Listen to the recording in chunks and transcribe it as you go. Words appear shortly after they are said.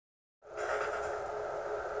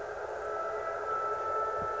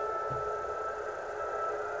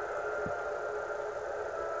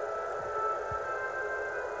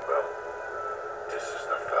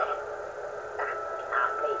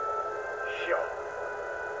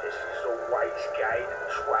this is a wise guy that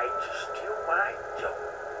tried to steal my dough.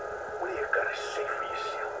 What do you gotta say for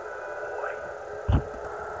yourself, boy?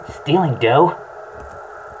 Stealing dough?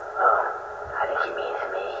 Oh, I think he means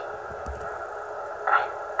me. I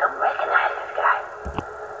don't recognize this guy.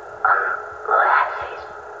 Molasses.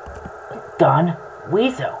 Don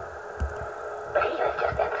Weasel. But he was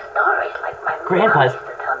just in stories like my Grandpa's. mom used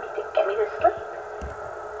to tell me to get me to sleep.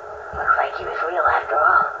 Looks like he was real after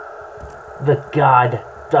all. The god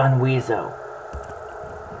Don Weasel.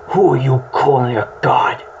 Who are you calling a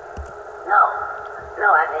god?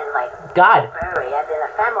 No, as in like God. fairy, as in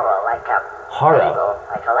ephemeral, like a Horror. fable,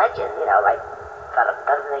 like a legend, you know, like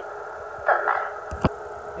doesn't matter.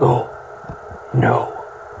 Oh, no.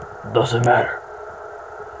 Doesn't matter.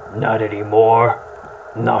 Not anymore.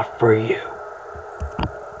 Not for you.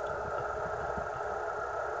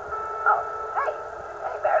 Oh, hey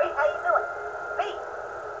Barry, how you doing? Me.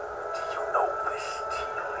 Do you know this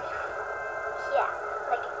tea leaf? Yeah,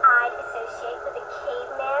 like I'd associate with a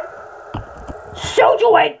caveman. So you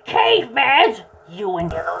ain't caveman! You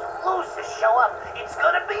and If those losers show up, it's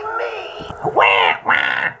gonna be me. wah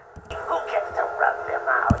wah! Who gets to rub them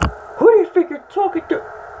out? Who do you think you're talking to?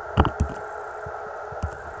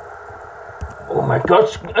 Oh my god,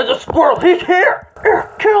 it's a squirrel! He's here!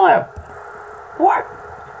 Kill him! What?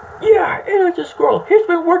 Yeah, it is a squirrel. He's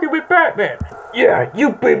been working with Batman. Yeah,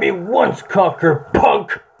 you beat me once, Conker,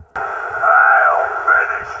 punk! I'll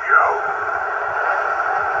finish you.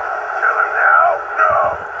 Kill him now? No.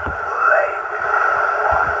 Later.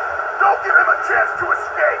 Don't give him a chance to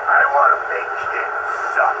escape. I want to make him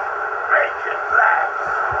suffer. Make it last.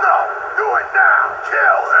 No, do it now.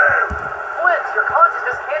 Kill him. Flint, your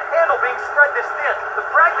consciousness can't handle being spread this thin. The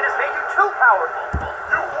fragment has made you too powerful.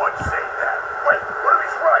 You would say that. Wait, what if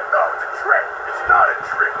he's right? No, it's a trick. It's not a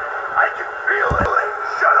trick. I can feel it.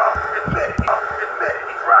 Shut up. Admit it. Admit it.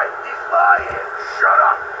 He's right. He's lying. Shut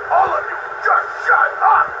up. All of you, just shut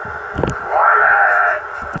up. Quiet.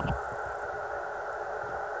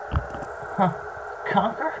 Huh.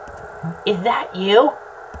 Conker? Is that you?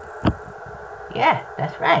 Yeah,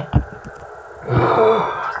 that's right.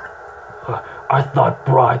 I thought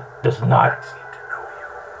Bride does not. Seem to know you.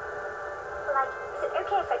 Like, is it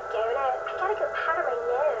okay if I go now? I gotta go powder my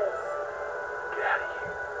nose. Get out of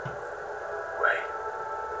here. Wait.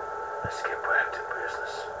 Let's get back to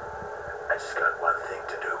business. I just got one thing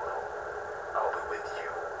to do. I'll be with you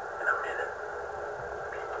in a minute.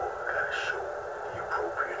 People gotta show the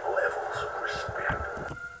appropriate levels of respect.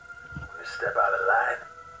 When you step out of line,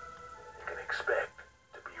 you can expect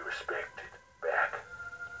to be respected back.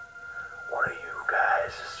 One of you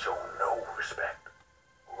guys has shown no respect.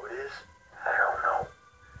 Who it is? I don't know.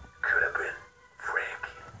 Could have been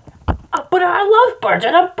Frankie. But I love birds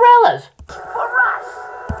and umbrellas! For us.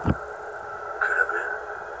 Could have been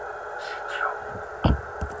Chicho.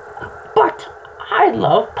 But I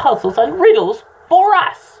love puzzles and riddles for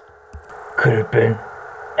us! Could have been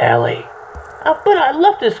Ellie. But I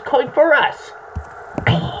love this coin for us!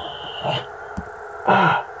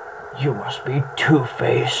 You must be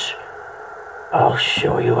Two-Face. I'll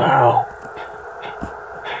show you how.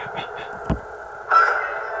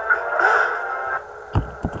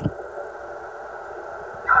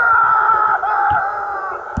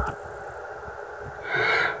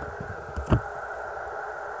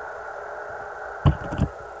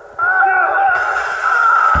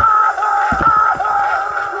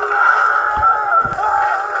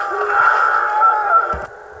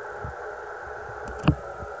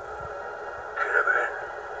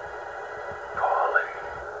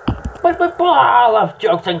 But I love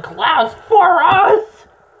jokes and clowns for us!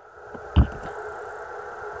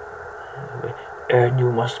 And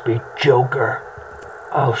you must be Joker.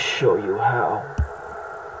 I'll show you how.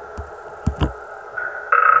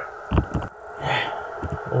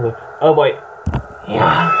 Oh wait.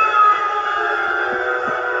 Yeah.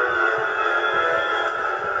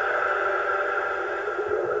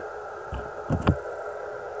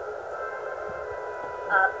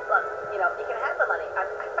 Look, you know, you can have the money. I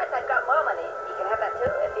bet I've got more money. You can have that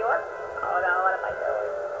too if you want. Oh no, what am I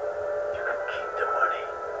doing? You can keep the money,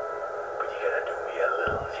 but you gotta do me a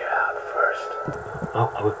little job first.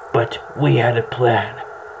 But we had a plan.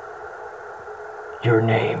 Your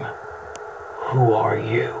name. Who are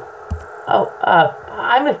you?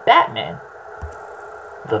 I'm with Batman.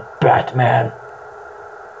 The Batman?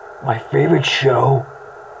 My favorite show?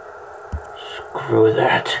 Screw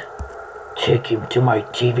that. Take him to my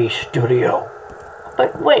TV studio.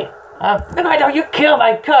 But wait, why don't you kill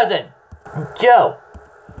my cousin? Joe.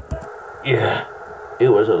 Yeah, it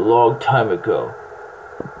was a long time ago.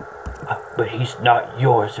 But he's not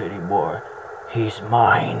yours anymore. He's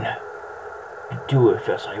mine. Do with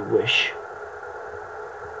as I wish.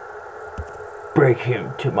 Break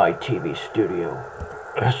him to my TV studio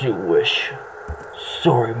as you wish.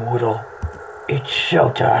 Sorry, mortal. It's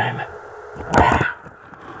showtime.